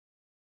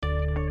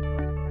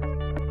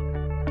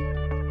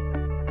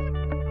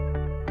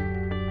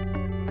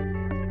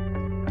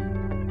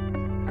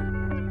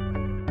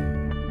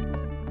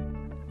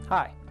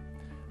Hi,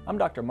 I'm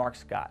Dr. Mark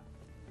Scott.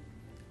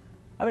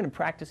 I've been in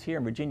practice here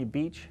in Virginia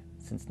Beach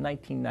since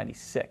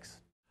 1996.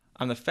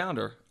 I'm the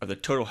founder of the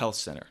Total Health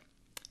Center,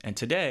 and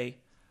today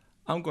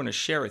I'm going to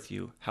share with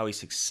you how we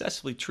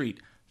successfully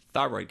treat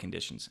thyroid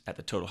conditions at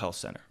the Total Health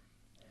Center.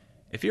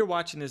 If you're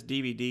watching this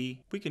DVD,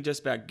 we can just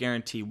about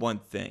guarantee one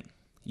thing.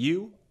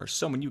 You or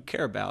someone you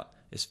care about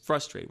is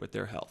frustrated with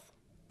their health.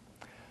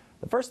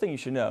 The first thing you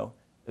should know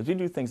is we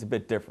do things a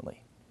bit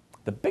differently.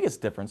 The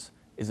biggest difference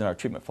is in our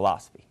treatment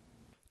philosophy.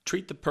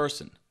 Treat the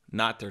person,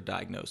 not their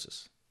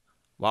diagnosis.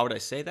 Why would I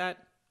say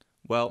that?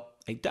 Well,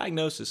 a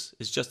diagnosis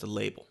is just a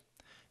label,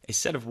 a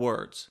set of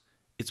words.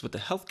 It's what the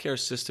healthcare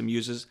system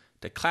uses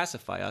to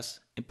classify us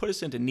and put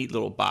us into neat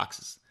little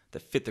boxes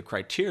that fit the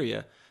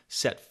criteria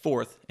set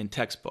forth in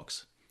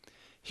textbooks.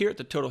 Here at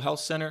the Total Health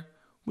Center,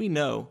 we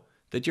know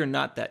that you're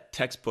not that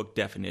textbook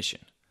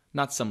definition,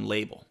 not some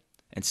label.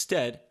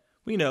 Instead,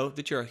 we know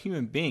that you're a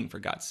human being, for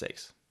God's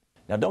sakes.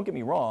 Now, don't get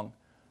me wrong,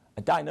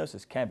 a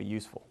diagnosis can be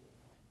useful.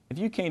 If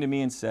you came to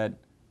me and said,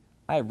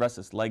 I have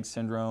restless leg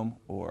syndrome,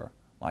 or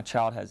my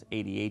child has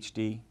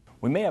ADHD,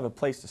 we may have a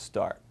place to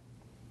start.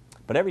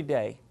 But every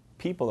day,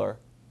 people are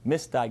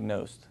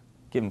misdiagnosed,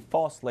 given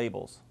false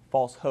labels,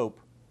 false hope,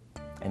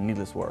 and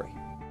needless worry.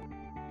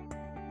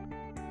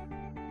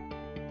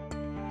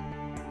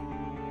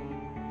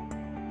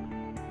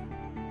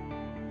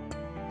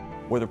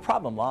 Where the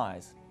problem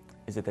lies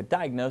is that the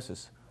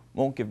diagnosis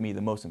won't give me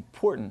the most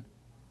important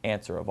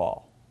answer of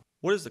all.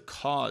 What is the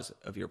cause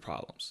of your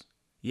problems?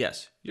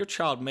 Yes, your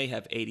child may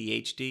have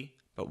ADHD,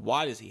 but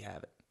why does he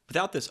have it?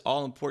 Without this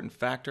all-important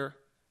factor,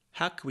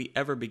 how could we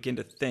ever begin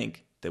to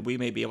think that we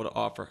may be able to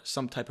offer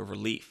some type of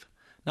relief,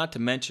 not to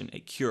mention a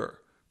cure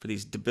for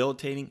these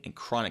debilitating and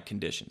chronic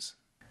conditions?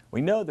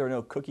 We know there are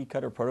no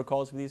cookie-cutter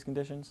protocols for these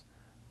conditions.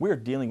 We are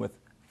dealing with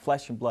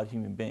flesh and blood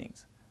human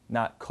beings,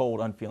 not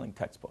cold, unfeeling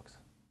textbooks.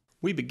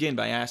 We begin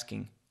by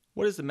asking,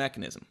 what is the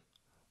mechanism?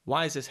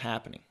 Why is this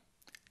happening?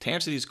 To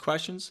answer these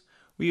questions,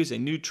 we use a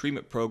new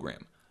treatment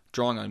program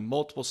drawing on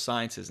multiple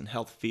sciences and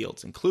health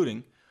fields,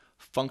 including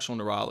functional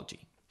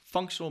neurology,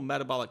 functional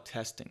metabolic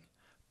testing,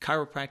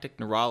 chiropractic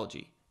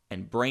neurology,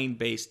 and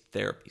brain-based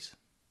therapies.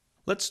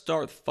 Let's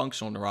start with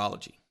functional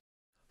neurology.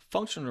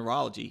 Functional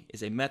neurology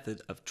is a method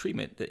of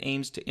treatment that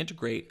aims to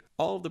integrate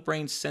all of the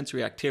brain's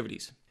sensory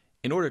activities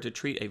in order to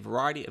treat a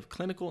variety of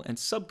clinical and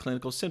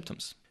subclinical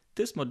symptoms.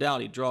 This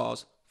modality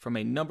draws from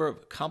a number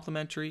of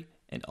complementary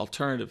and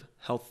alternative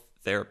health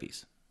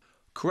therapies.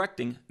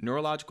 Correcting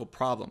neurological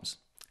problems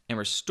and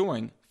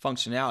restoring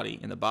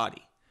functionality in the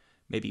body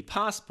may be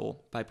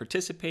possible by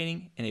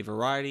participating in a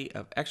variety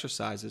of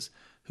exercises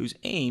whose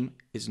aim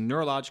is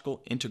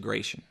neurological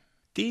integration.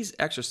 These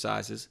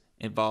exercises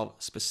involve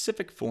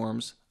specific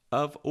forms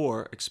of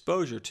or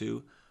exposure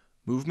to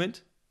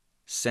movement,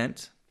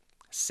 scent,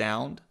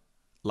 sound,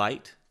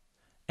 light,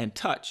 and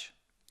touch.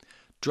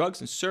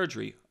 Drugs and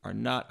surgery are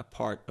not a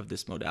part of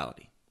this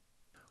modality.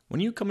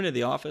 When you come into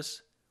the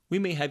office, we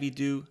may have you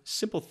do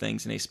simple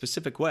things in a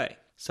specific way,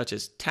 such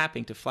as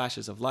tapping to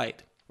flashes of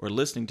light or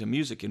listening to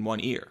music in one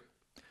ear,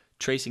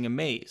 tracing a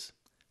maze.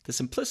 The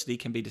simplicity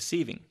can be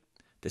deceiving.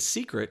 The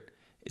secret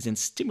is in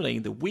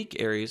stimulating the weak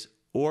areas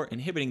or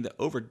inhibiting the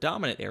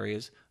over-dominant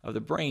areas of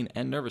the brain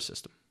and nervous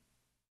system.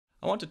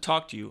 I want to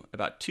talk to you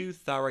about two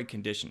thyroid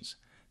conditions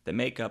that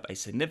make up a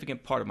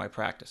significant part of my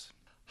practice: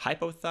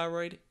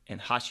 hypothyroid and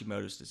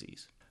Hashimoto's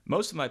disease.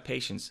 Most of my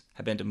patients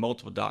have been to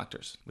multiple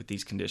doctors with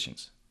these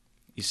conditions.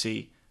 You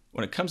see,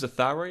 when it comes to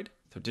thyroid,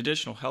 the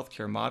traditional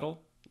healthcare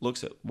model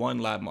looks at one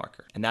lab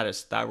marker, and that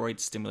is thyroid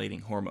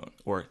stimulating hormone,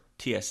 or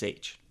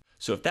TSH.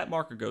 So if that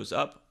marker goes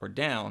up or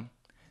down,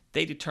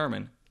 they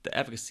determine the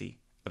efficacy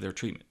of their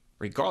treatment,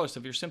 regardless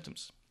of your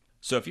symptoms.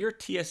 So if your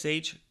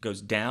TSH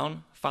goes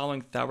down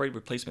following thyroid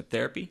replacement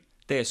therapy,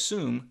 they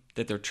assume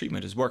that their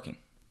treatment is working.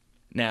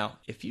 Now,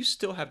 if you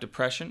still have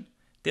depression,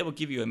 they will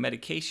give you a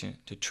medication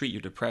to treat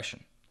your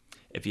depression.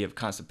 If you have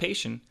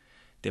constipation,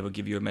 they will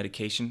give you a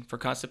medication for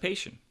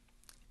constipation.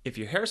 If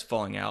your hair's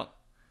falling out,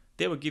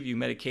 they will give you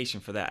medication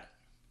for that.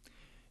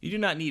 You do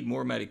not need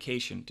more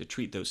medication to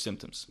treat those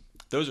symptoms.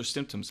 Those are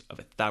symptoms of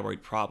a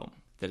thyroid problem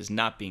that is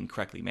not being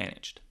correctly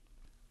managed.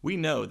 We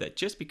know that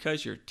just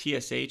because your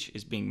TSH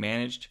is being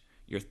managed,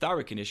 your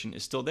thyroid condition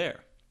is still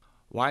there.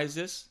 Why is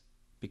this?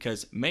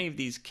 Because many of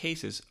these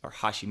cases are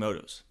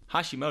Hashimoto's.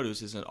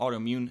 Hashimoto's is an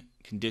autoimmune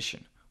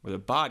condition where the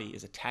body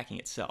is attacking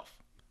itself.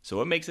 So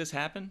what makes this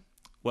happen?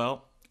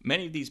 Well,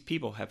 many of these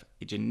people have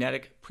a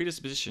genetic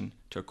predisposition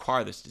to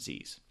acquire this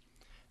disease,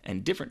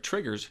 and different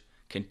triggers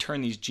can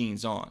turn these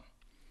genes on.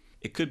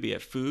 It could be a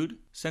food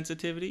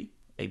sensitivity,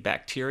 a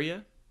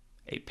bacteria,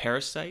 a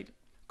parasite,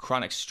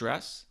 chronic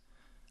stress.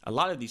 A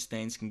lot of these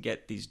things can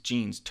get these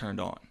genes turned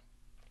on.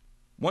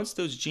 Once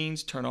those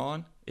genes turn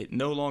on, it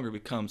no longer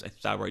becomes a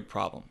thyroid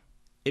problem.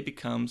 It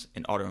becomes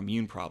an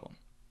autoimmune problem.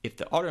 If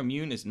the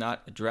autoimmune is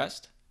not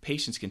addressed,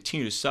 patients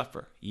continue to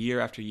suffer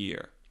year after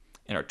year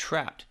and are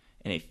trapped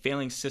in a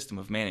failing system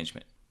of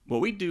management.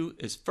 What we do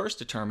is first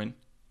determine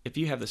if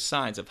you have the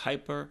signs of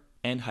hyper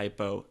and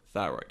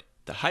hypothyroid.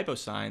 The hypo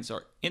signs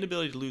are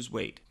inability to lose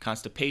weight,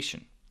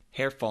 constipation,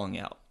 hair falling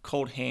out,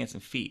 cold hands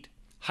and feet.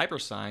 Hyper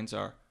signs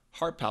are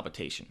heart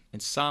palpitation,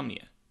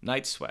 insomnia,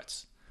 night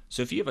sweats.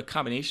 So if you have a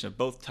combination of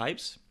both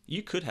types,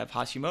 you could have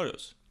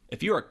Hashimoto's.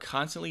 If you are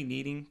constantly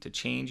needing to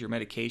change your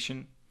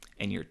medication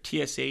and your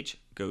TSH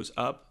goes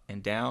up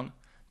and down,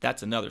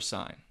 that's another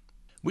sign.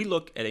 We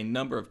look at a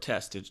number of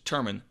tests to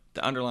determine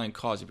the underlying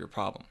cause of your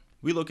problem.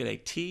 We look at a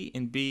T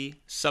and B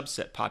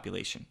subset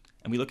population,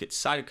 and we look at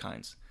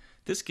cytokines.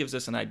 This gives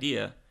us an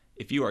idea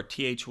if you are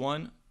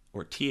Th1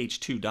 or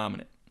Th2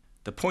 dominant.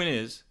 The point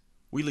is,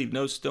 we leave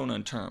no stone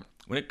unturned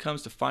when it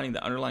comes to finding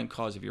the underlying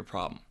cause of your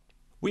problem.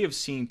 We have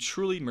seen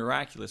truly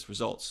miraculous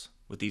results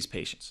with these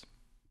patients.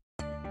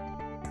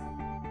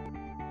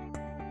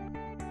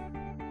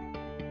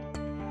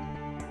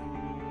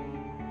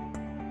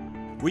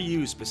 We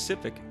use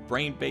specific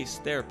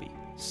brain-based therapy,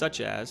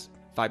 such as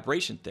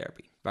vibration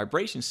therapy.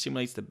 Vibration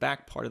stimulates the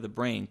back part of the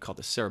brain called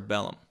the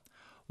cerebellum.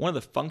 One of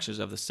the functions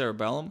of the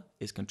cerebellum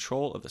is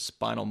control of the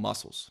spinal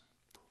muscles.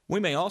 We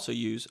may also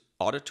use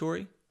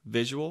auditory,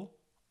 visual,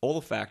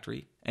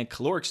 olfactory, and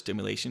caloric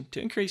stimulation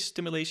to increase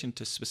stimulation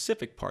to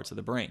specific parts of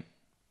the brain.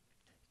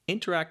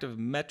 Interactive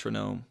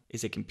metronome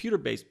is a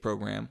computer-based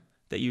program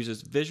that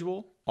uses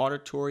visual,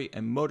 auditory,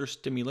 and motor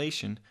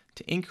stimulation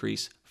to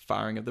increase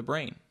firing of the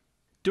brain.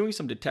 Doing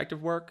some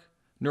detective work,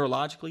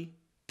 neurologically,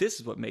 this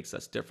is what makes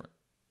us different.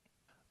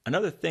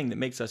 Another thing that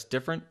makes us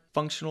different,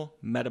 functional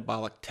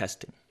metabolic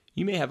testing.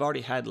 You may have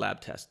already had lab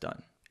tests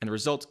done, and the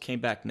results came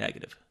back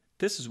negative.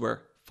 This is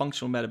where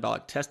functional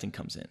metabolic testing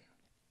comes in.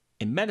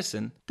 In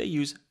medicine, they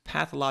use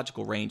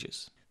pathological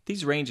ranges.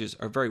 These ranges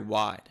are very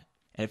wide,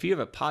 and if you have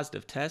a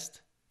positive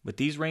test with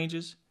these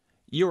ranges,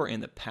 you are in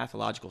the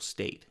pathological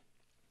state.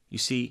 You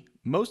see,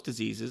 most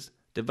diseases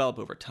develop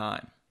over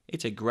time.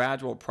 It's a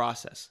gradual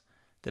process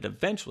that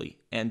eventually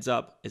ends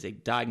up as a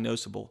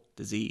diagnosable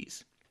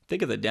disease.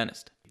 Think of the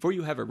dentist. Before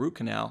you have a root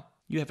canal,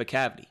 you have a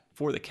cavity.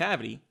 Before the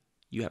cavity,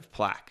 you have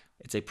plaque.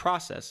 It's a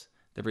process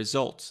that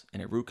results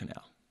in a root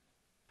canal.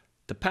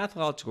 The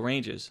pathological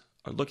ranges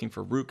are looking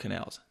for root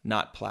canals,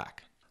 not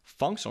plaque.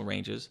 Functional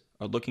ranges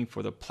are looking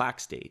for the plaque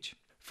stage.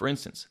 For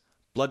instance,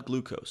 blood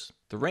glucose.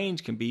 The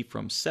range can be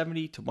from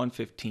 70 to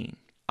 115.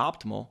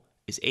 Optimal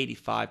is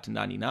 85 to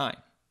 99.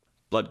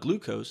 Blood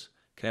glucose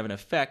can have an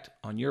effect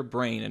on your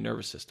brain and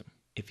nervous system.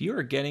 If you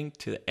are getting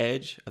to the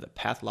edge of the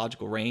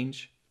pathological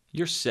range,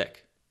 you're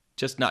sick,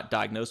 just not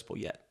diagnosable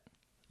yet.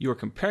 You are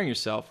comparing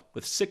yourself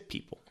with sick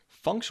people.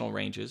 Functional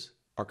ranges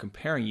are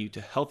comparing you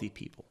to healthy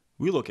people.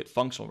 We look at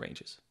functional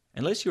ranges.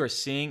 Unless you are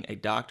seeing a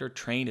doctor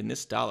trained in this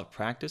style of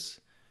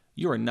practice,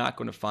 you are not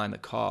going to find the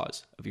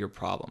cause of your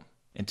problem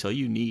until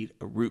you need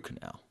a root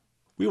canal.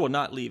 We will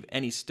not leave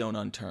any stone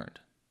unturned.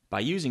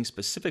 By using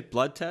specific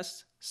blood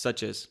tests,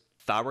 such as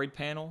thyroid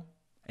panel,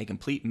 a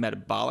complete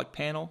metabolic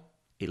panel,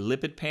 a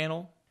lipid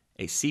panel,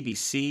 a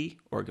CBC,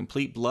 or a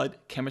complete blood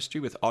chemistry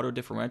with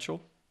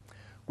autodifferential,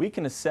 we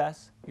can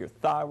assess your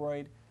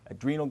thyroid,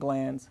 adrenal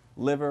glands,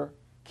 liver,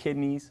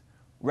 kidneys,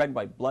 red and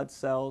white blood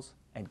cells,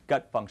 and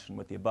gut function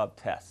with the above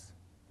tests.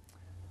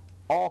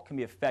 All can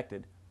be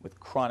affected with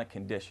chronic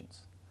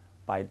conditions.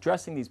 By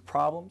addressing these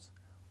problems,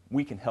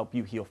 we can help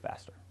you heal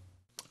faster.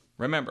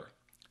 Remember,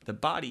 the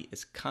body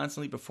is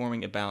constantly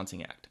performing a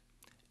balancing act.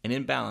 An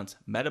imbalance,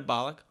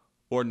 metabolic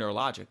or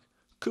neurologic,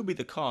 could be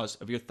the cause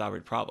of your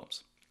thyroid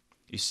problems.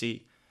 You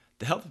see,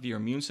 the health of your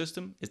immune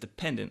system is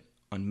dependent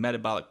on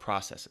metabolic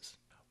processes.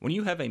 When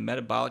you have a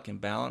metabolic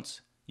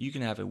imbalance, you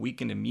can have a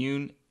weakened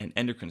immune and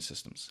endocrine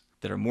systems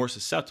that are more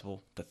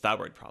susceptible to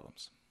thyroid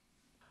problems.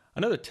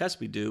 Another test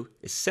we do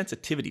is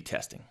sensitivity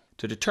testing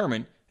to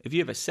determine if you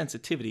have a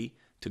sensitivity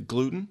to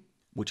gluten,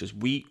 which is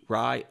wheat,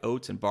 rye,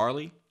 oats, and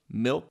barley,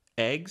 milk,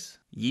 eggs,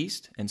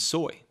 yeast, and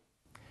soy.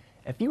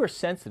 If you are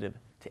sensitive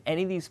to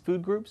any of these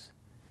food groups,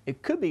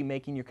 it could be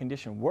making your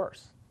condition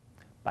worse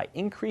by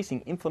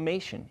increasing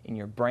inflammation in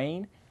your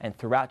brain and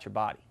throughout your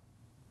body.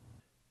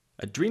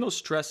 Adrenal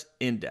stress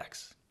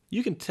index.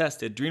 You can test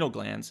the adrenal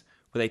glands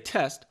with a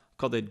test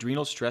called the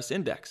adrenal stress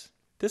index.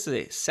 This is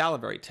a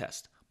salivary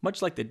test,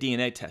 much like the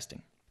DNA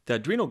testing. The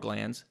adrenal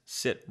glands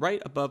sit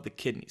right above the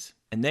kidneys,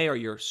 and they are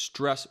your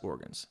stress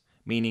organs,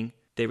 meaning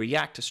they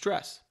react to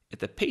stress. If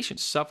the patient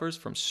suffers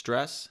from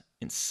stress,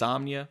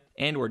 insomnia,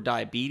 and/or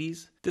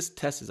diabetes, this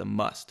test is a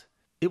must.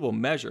 It will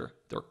measure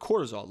their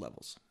cortisol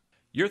levels.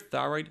 Your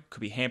thyroid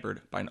could be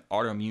hampered by an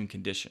autoimmune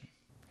condition.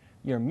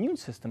 Your immune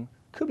system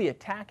could be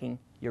attacking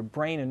your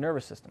brain and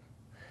nervous system.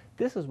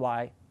 This is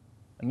why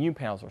immune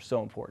panels are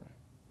so important.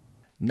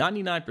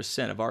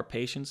 99% of our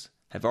patients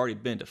have already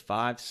been to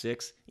 5,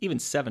 6, even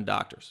 7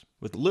 doctors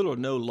with little or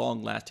no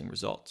long-lasting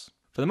results.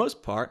 For the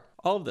most part,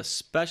 all of the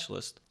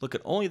specialists look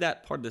at only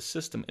that part of the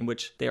system in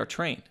which they are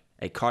trained.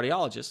 A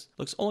cardiologist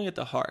looks only at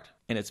the heart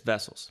and its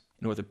vessels.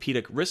 An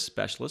orthopedic wrist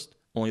specialist,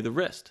 only the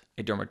wrist.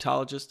 A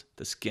dermatologist,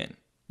 the skin.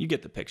 You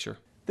get the picture.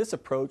 This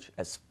approach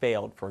has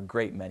failed for a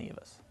great many of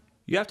us.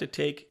 You have to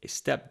take a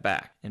step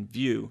back and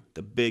view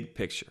the big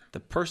picture, the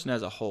person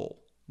as a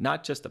whole,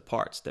 not just the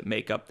parts that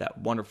make up that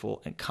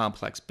wonderful and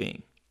complex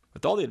being.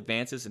 With all the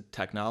advances in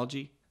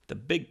technology, the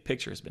big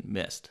picture has been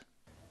missed.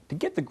 To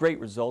get the great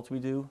results we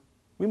do,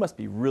 We must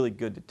be really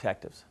good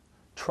detectives,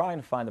 trying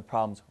to find the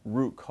problem's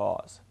root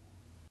cause.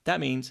 That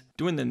means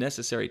doing the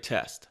necessary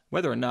test,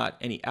 whether or not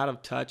any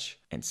out-of-touch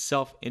and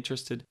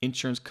self-interested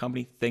insurance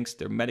company thinks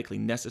they're medically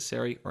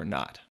necessary or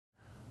not.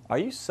 Are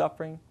you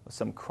suffering with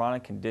some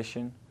chronic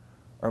condition,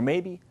 or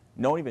maybe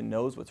no one even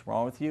knows what's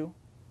wrong with you?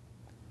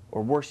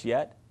 Or worse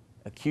yet,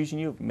 accusing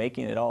you of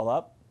making it all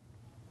up?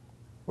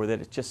 Or that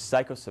it's just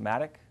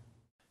psychosomatic?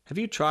 Have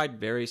you tried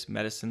various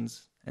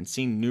medicines and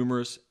seen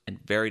numerous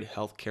and varied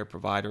healthcare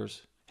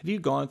providers? Have you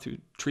gone through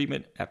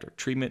treatment after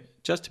treatment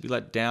just to be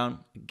let down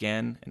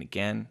again and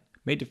again,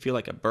 made to feel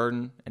like a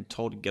burden and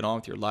told to get on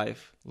with your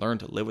life, learn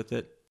to live with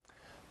it?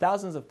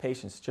 Thousands of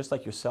patients just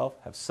like yourself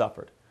have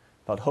suffered,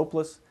 felt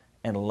hopeless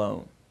and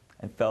alone,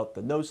 and felt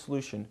that no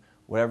solution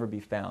would ever be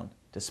found,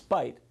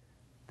 despite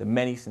the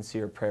many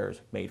sincere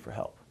prayers made for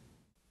help.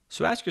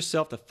 So ask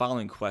yourself the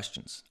following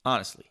questions.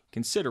 Honestly,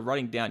 consider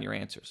writing down your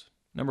answers.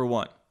 Number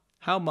 1,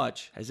 how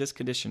much has this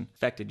condition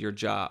affected your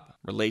job,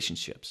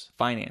 relationships,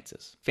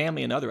 finances,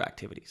 family, and other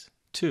activities?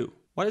 2,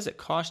 what does it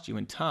cost you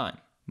in time,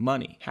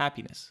 money,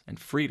 happiness, and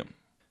freedom?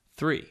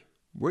 3,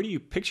 where do you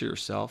picture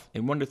yourself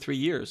in 1 to 3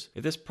 years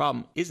if this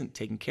problem isn't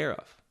taken care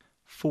of?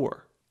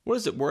 4, what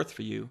is it worth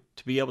for you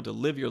to be able to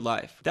live your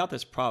life without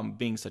this problem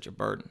being such a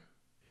burden?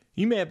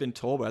 You may have been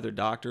told by other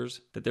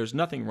doctors that there's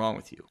nothing wrong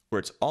with you, or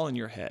it's all in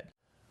your head.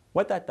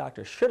 What that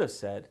doctor should have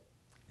said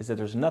is that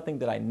there's nothing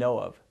that I know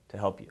of to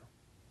help you.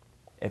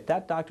 If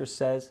that doctor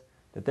says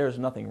that there's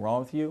nothing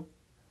wrong with you,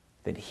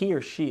 then he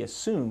or she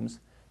assumes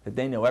that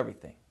they know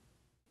everything.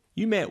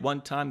 You may at one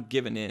time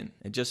given in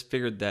and just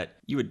figured that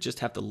you would just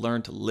have to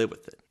learn to live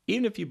with it.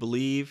 Even if you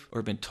believe or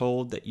have been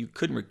told that you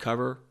couldn't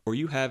recover, or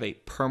you have a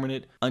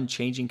permanent,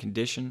 unchanging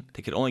condition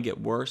that could only get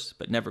worse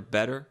but never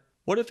better,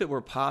 what if it were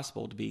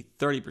possible to be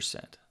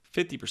 30%,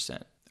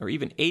 50%, or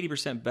even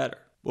 80% better?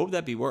 What would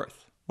that be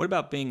worth? What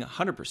about being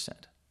 100%?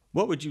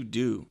 What would you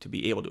do to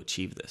be able to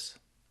achieve this?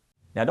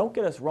 Now don't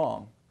get us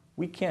wrong,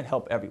 we can't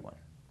help everyone.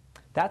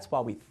 That's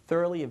why we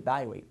thoroughly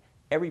evaluate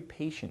every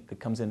patient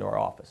that comes into our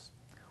office.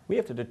 We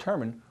have to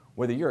determine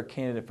whether you're a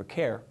candidate for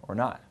care or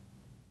not.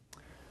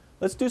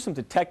 Let's do some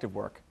detective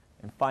work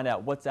and find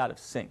out what's out of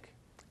sync.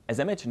 As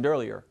I mentioned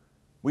earlier,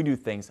 we do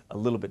things a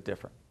little bit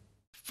different.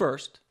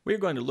 First, we're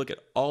going to look at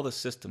all the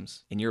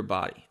systems in your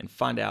body and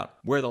find out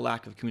where the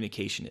lack of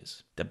communication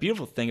is. The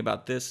beautiful thing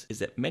about this is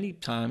that many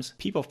times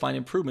people find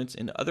improvements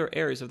in other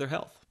areas of their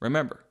health.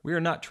 Remember, we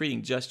are not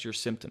treating just your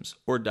symptoms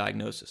or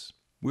diagnosis.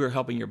 We are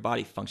helping your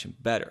body function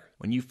better.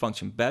 When you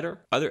function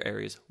better, other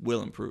areas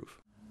will improve.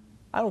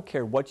 I don't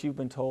care what you've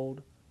been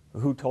told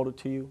or who told it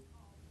to you.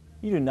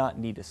 You do not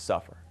need to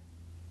suffer.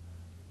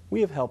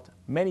 We have helped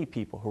many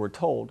people who were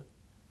told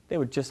they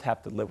would just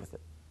have to live with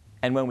it.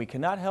 And when we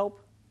cannot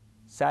help,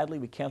 sadly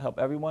we can't help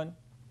everyone,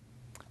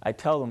 I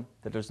tell them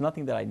that there's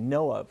nothing that I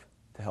know of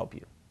to help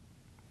you.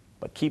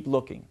 But keep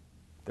looking.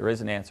 There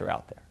is an answer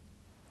out there.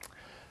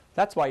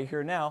 That's why you're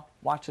here now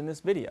watching this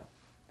video.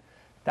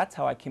 That's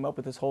how I came up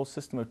with this whole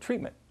system of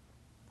treatment.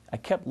 I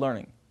kept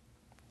learning,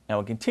 and I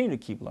will continue to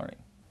keep learning.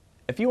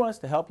 If you want us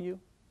to help you,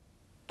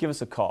 give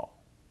us a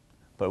call.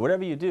 But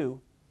whatever you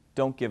do,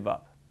 don't give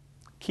up.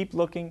 Keep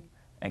looking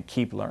and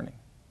keep learning.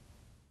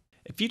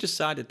 If you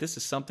decide that this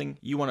is something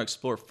you want to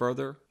explore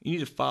further, you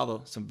need to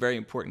follow some very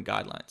important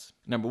guidelines.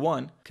 Number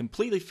 1,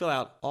 completely fill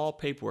out all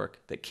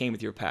paperwork that came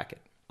with your packet.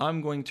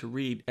 I'm going to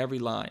read every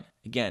line.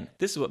 Again,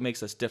 this is what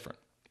makes us different.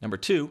 Number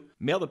 2,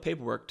 mail the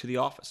paperwork to the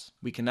office.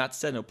 We cannot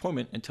set an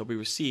appointment until we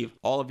receive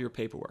all of your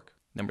paperwork.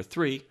 Number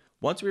 3,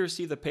 once we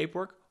receive the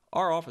paperwork,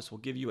 our office will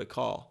give you a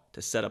call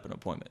to set up an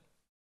appointment.